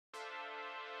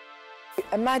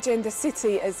Imagine the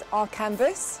city as our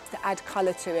canvas to add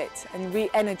colour to it and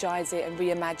re-energise it and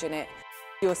reimagine it.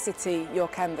 Your city, your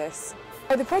canvas.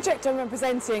 So the project I'm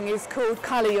representing is called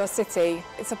Colour Your City.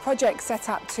 It's a project set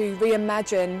up to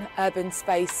reimagine urban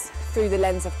space through the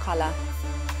lens of colour.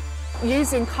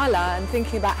 Using colour and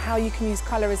thinking about how you can use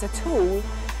colour as a tool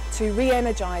to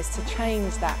re-energise, to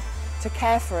change that, to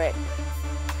care for it.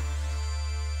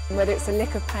 Whether it's a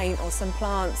lick of paint or some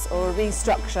plants or a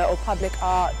restructure or public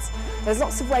art, there's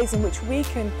lots of ways in which we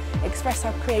can express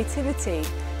our creativity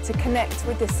to connect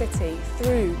with the city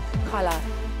through colour.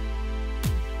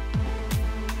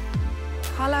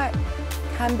 Colour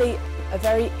can be a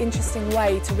very interesting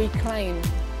way to reclaim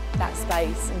that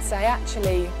space and say,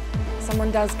 actually,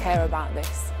 someone does care about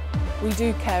this. We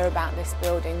do care about this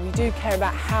building. We do care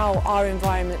about how our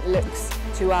environment looks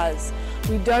to us.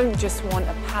 We don't just want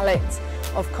a palette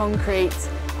of concrete,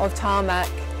 of tarmac,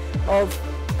 of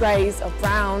greys, of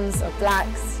browns, of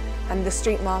blacks and the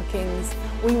street markings.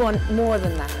 We want more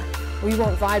than that. We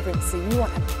want vibrancy. We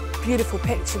want a beautiful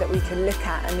picture that we can look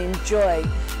at and enjoy.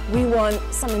 We want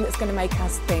something that's going to make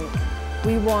us think.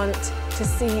 We want to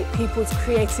see people's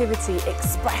creativity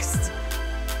expressed